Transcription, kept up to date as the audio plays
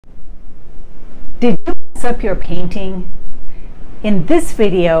Did you mess up your painting? In this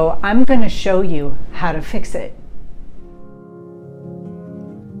video, I'm going to show you how to fix it.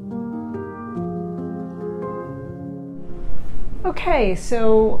 Okay,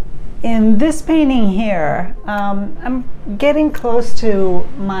 so in this painting here, I'm getting close to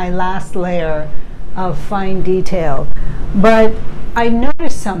my last layer of fine detail, but I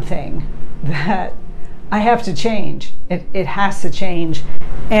noticed something that I have to change. It has to change,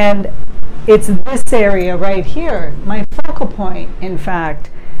 and it's this area right here, my focal point. In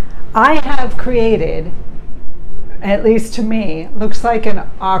fact, I have created, at least to me, looks like an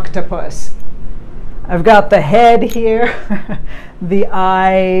octopus. I've got the head here, the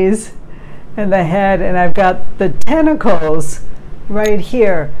eyes, and the head, and I've got the tentacles right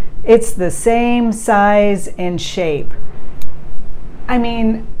here. It's the same size and shape. I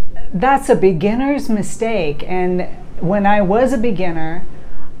mean, that's a beginner's mistake, and when I was a beginner,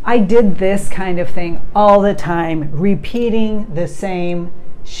 I did this kind of thing all the time, repeating the same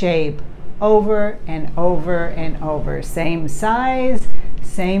shape over and over and over. Same size,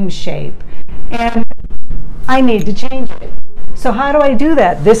 same shape. And I need to change it. So how do I do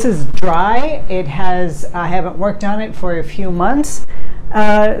that? This is dry. I haven't worked on it for a few months.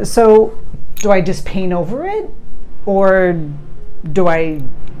 So do I just paint over it? Or do I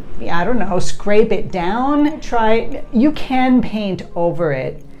don't know, scrape it down? You can paint over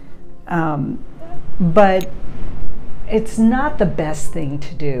it. But it's not the best thing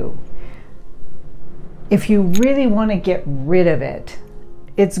to do. If you really want to get rid of it,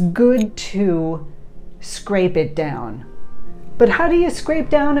 it's good to scrape it down. But how do you scrape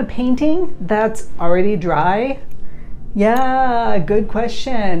down a painting that's already dry? Yeah, good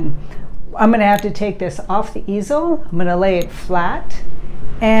question. I'm going to have to take this off the easel. I'm going to lay it flat,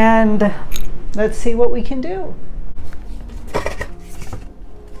 and let's see what we can do.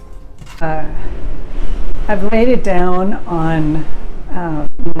 I've laid it down on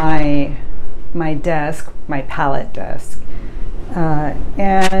my desk, my palette desk,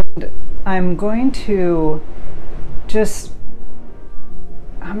 and I'm going to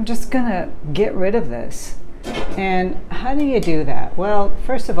I'm just gonna get rid of this. And how do you do that? Well,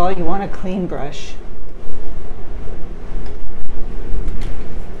 first of all, you want a clean brush,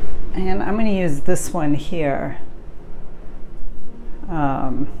 and I'm going to use this one here.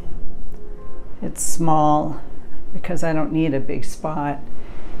 It's small because I don't need a big spot,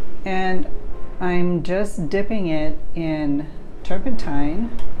 and I'm just dipping it in turpentine.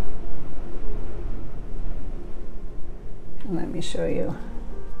 And let me show you.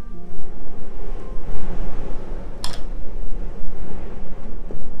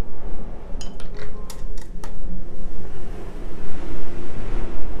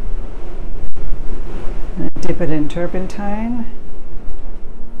 Dip it in turpentine,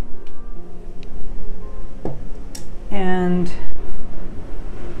 and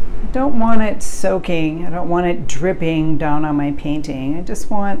I don't want it soaking. I don't want it dripping down on my painting.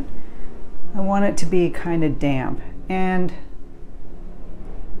 I want it to be kind of damp. And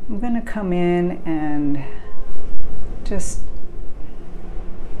I'm going to come in and just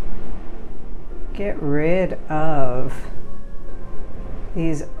get rid of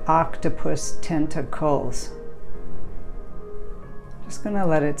these octopus tentacles. Just going to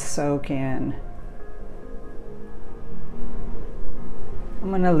let it soak in. I'm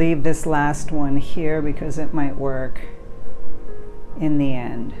going to leave this last one here because it might work in the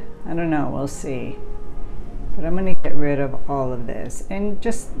end. I don't know, we'll see. But I'm going to get rid of all of this and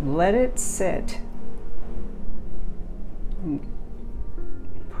just let it sit. I'm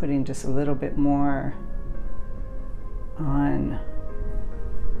putting just a little bit more on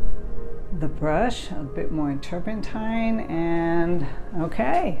the brush, a bit more turpentine, and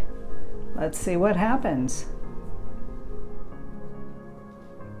okay, let's see what happens.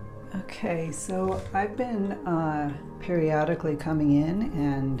 Okay, so I've been periodically coming in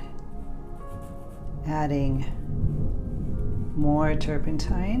and adding more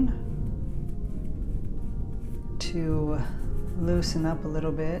turpentine to loosen up a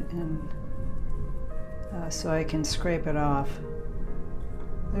little bit, and so I can scrape it off.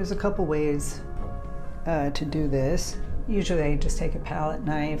 There's a couple ways to do this. Usually I just take a palette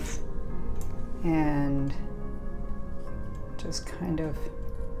knife and just kind of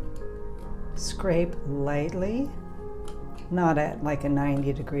scrape lightly, not at like a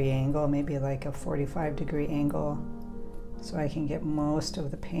 90-degree angle, maybe like a 45-degree angle, so I can get most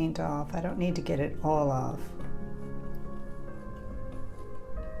of the paint off. I don't need to get it all off.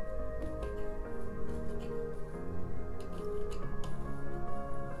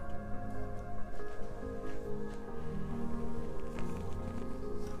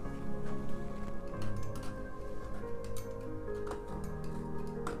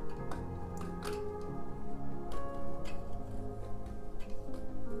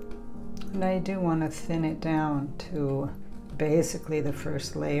 And I do want to thin it down to basically the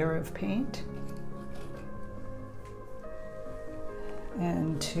first layer of paint,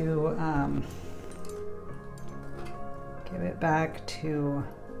 and to give it back to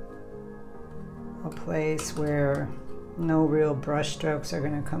a place where no real brush strokes are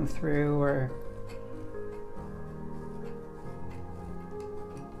going to come through, or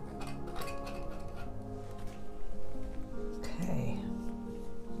okay.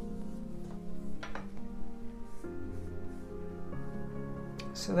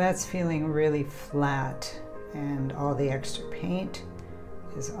 So that's feeling really flat, and all the extra paint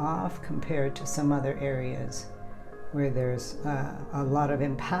is off compared to some other areas where there's a lot of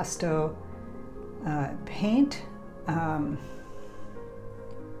impasto paint,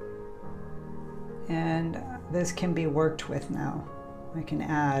 and this can be worked with now. I can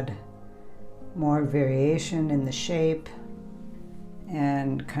add more variation in the shape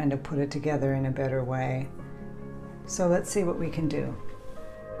and kind of put it together in a better way. So let's see what we can do.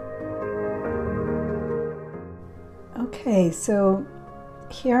 Okay, so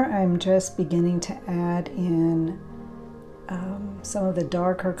here I'm just beginning to add in some of the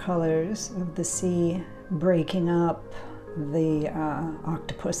darker colors of the sea, breaking up the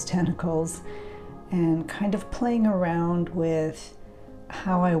octopus tentacles and kind of playing around with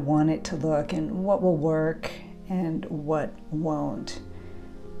how I want it to look and what will work and what won't.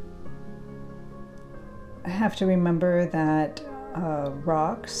 I have to remember that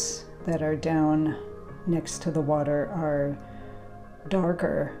rocks that are down next to the water are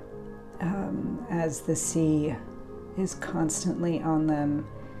darker as the sea is constantly on them,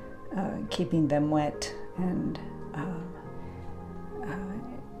 keeping them wet, and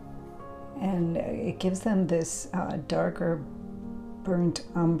it gives them this darker burnt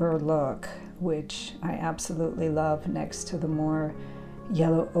umber look, which I absolutely love next to the more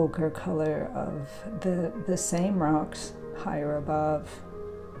yellow ochre color of the same rocks higher above.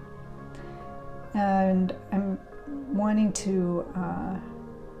 And I'm wanting to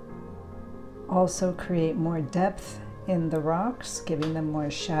also create more depth in the rocks, giving them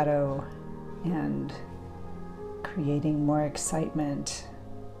more shadow and creating more excitement.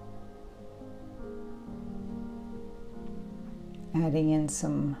 Adding in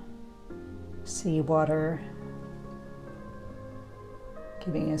some seawater,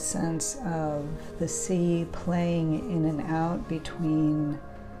 giving a sense of the sea playing in and out between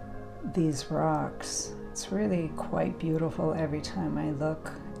these rocks. It's really quite beautiful every time I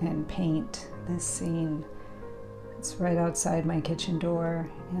look and paint this scene. It's right outside my kitchen door,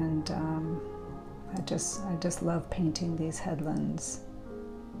 and I just love painting these headlands.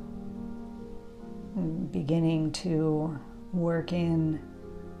 I'm beginning to work in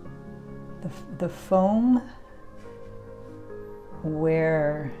the foam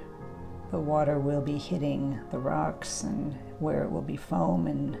where the water will be hitting the rocks, and where it will be foam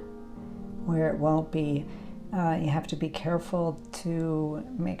and where it won't be. You have to be careful to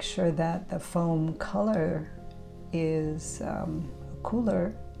make sure that the foam color is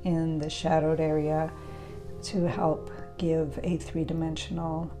cooler in the shadowed area to help give a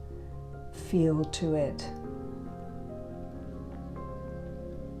three-dimensional feel to it.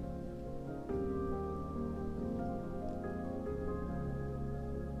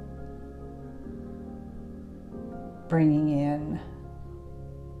 Bringing in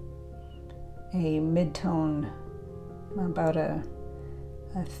a mid-tone, about a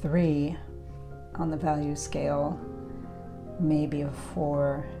 3 on the value scale, maybe a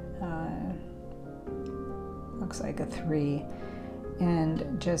 4, looks like a 3,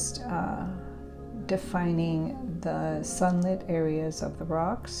 and just defining the sunlit areas of the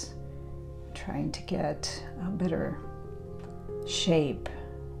rocks, trying to get a better shape.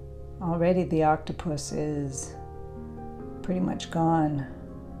 Already the octopus is pretty much gone.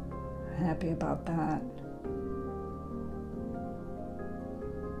 Happy about that.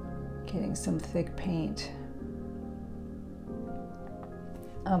 Getting some thick paint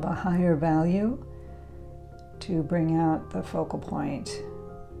of a higher value to bring out the focal point.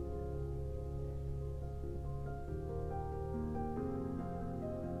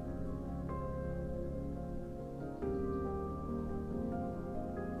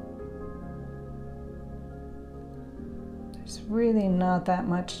 There's really not that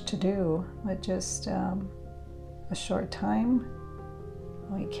much to do, but just a short time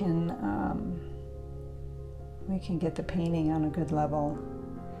we can get the painting on a good level.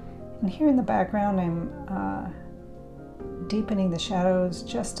 And here in the background I'm deepening the shadows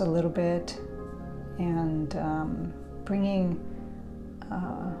just a little bit, and bringing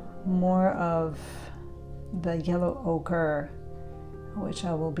more of the yellow ochre which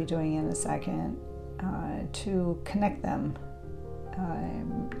I will be doing in a second, to connect them,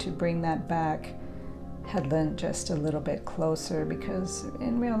 to bring that back headland just a little bit closer, because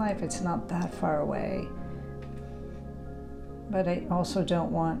in real life it's not that far away. But I also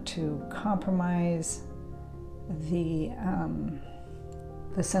don't want to compromise the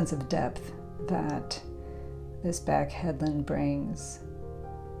sense of depth that this back headland brings.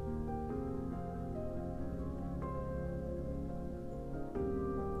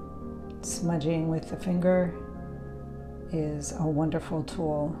 Smudging with the finger is a wonderful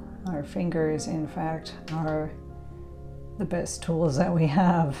tool. Our fingers, in fact, are the best tools that we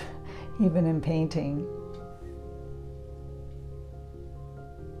have, even in painting.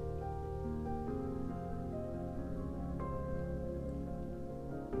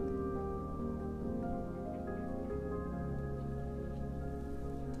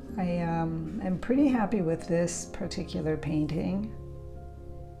 I am pretty happy with this particular painting,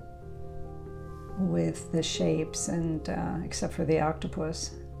 with the shapes, and except for the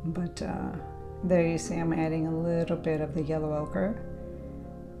octopus. But there you see I'm adding a little bit of the yellow ochre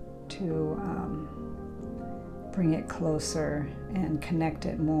to bring it closer and connect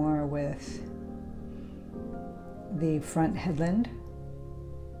it more with the front headland,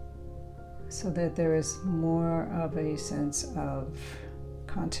 so that there is more of a sense of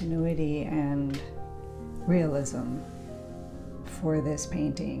continuity and realism for this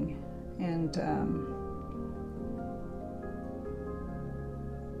painting. And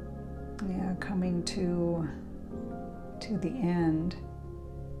yeah, coming to the end,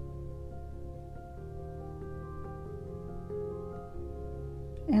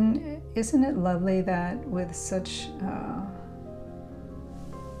 and isn't it lovely that with such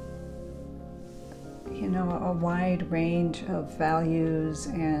you know, a wide range of values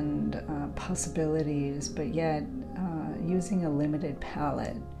and possibilities, but yet using a limited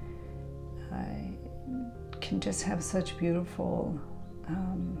palette can just have such beautiful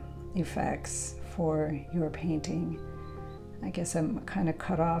effects for your painting. I guess I'm kind of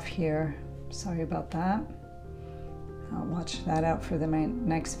cut off here. Sorry about that. I'll watch that out for my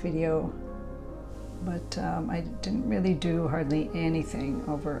next video. But I didn't really do hardly anything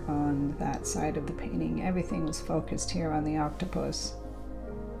over on that side of the painting. Everything was focused here on the octopus.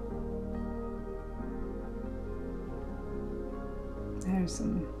 There's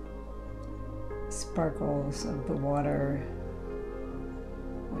some sparkles of the water,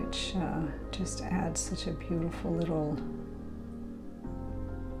 which just adds such a beautiful little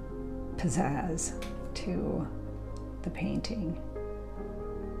pizzazz to the painting.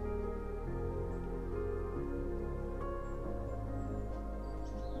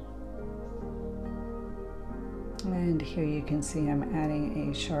 And here you can see I'm adding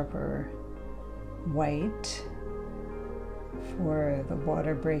a sharper white for the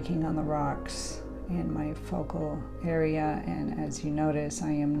water breaking on the rocks in my focal area. And as you notice, I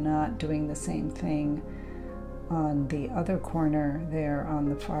am not doing the same thing on the other corner there on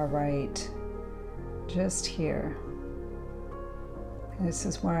the far right, just here. This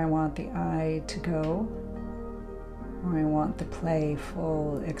is where I want the eye to go, where I want the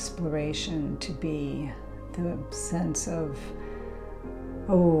playful exploration to be. The sense of,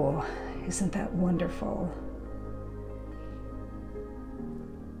 oh, isn't that wonderful?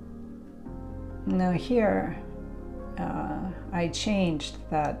 Now here, I changed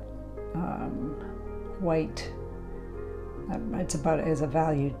that white, it's about as a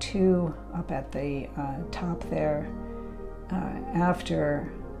value 2 up at the top there, after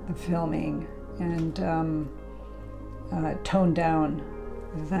the filming, and toned down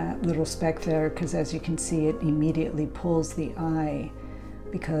that little speck there, because as you can see, it immediately pulls the eye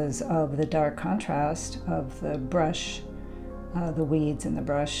because of the dark contrast of the brush, the weeds in the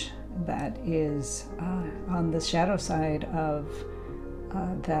brush that is on the shadow side of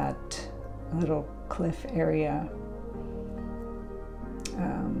that little cliff area.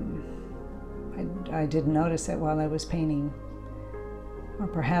 I didn't notice it while I was painting, or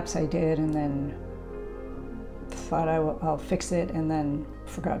perhaps I did and then thought I'll fix it and then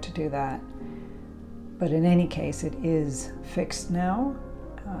forgot to do that. But in any case, it is fixed now,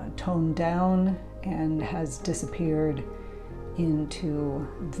 toned down, and has disappeared into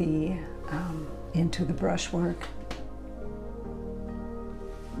the brushwork.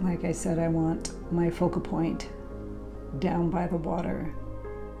 Like I said, I want my focal point down by the water.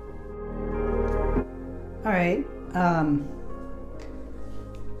 All right,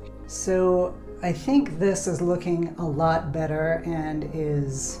 so I think this is looking a lot better and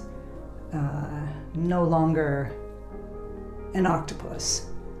is no longer an octopus.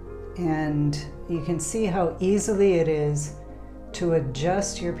 And you can see how easily it is to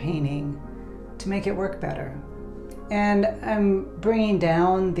adjust your painting to make it work better. And I'm bringing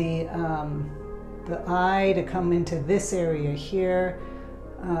down the eye to come into this area here.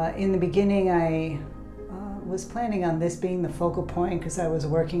 In the beginning, I was planning on this being the focal point because I was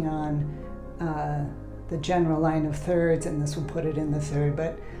working on the general line of thirds, and this would put it in the third,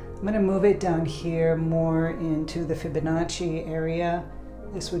 but I'm going to move it down here more into the Fibonacci area.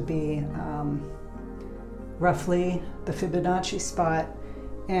 This would be roughly the Fibonacci spot,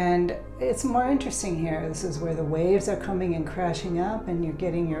 and it's more interesting here. This is where the waves are coming and crashing up, and you're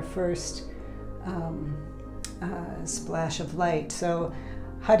getting your first splash of light. So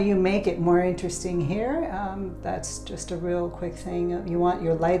how do you make it more interesting here? That's just a real quick thing. You want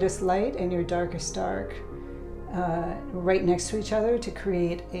your lightest light and your darkest dark right next to each other to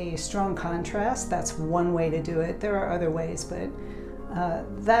create a strong contrast. That's one way to do it. There are other ways, but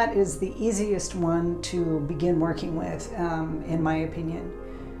that is the easiest one to begin working with, in my opinion.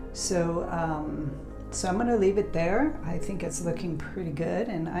 So, so I'm going to leave it there. I think it's looking pretty good,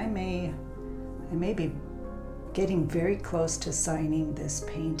 and I may be getting very close to signing this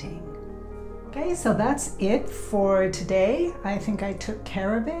painting. Okay, so that's it for today. I think I took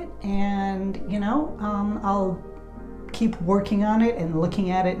care of it, and you know, I'll keep working on it and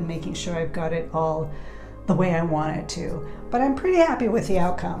looking at it and making sure I've got it all the way I want it to. But I'm pretty happy with the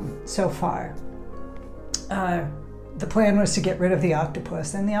outcome so far. The plan was to get rid of the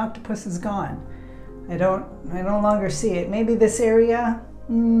octopus, and the octopus is gone. I no longer see it. Maybe this area,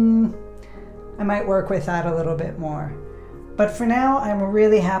 I might work with that a little bit more. But for now, I'm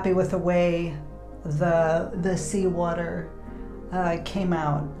really happy with the way the seawater came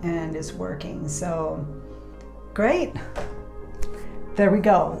out and is working. So great. There we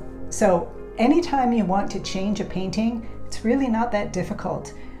go. So anytime you want to change a painting, it's really not that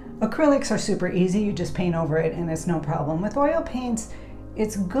difficult. Acrylics are super easy. You just paint over it and it's no problem. With oil paints,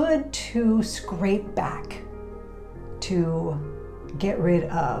 it's good to scrape back, to get rid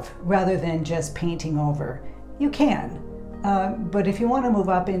of, rather than just painting over. You can, but if you want to move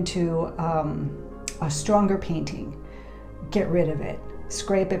up into a stronger painting, get rid of it,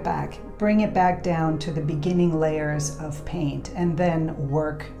 scrape it back, bring it back down to the beginning layers of paint, and then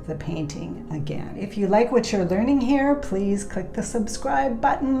work the painting again. If you like what you're learning here, please click the subscribe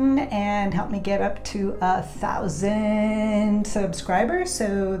button and help me get up to 1,000 subscribers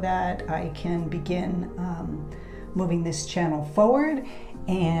so that I can begin moving this channel forward.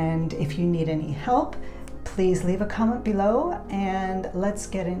 And if you need any help, please leave a comment below and let's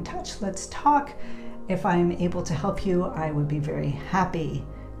get in touch. Let's talk. If I'm able to help you, I would be very happy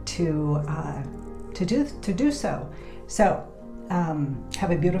to do so. So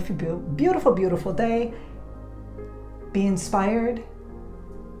have a beautiful day. Be inspired,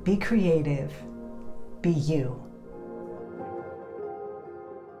 be creative, be you.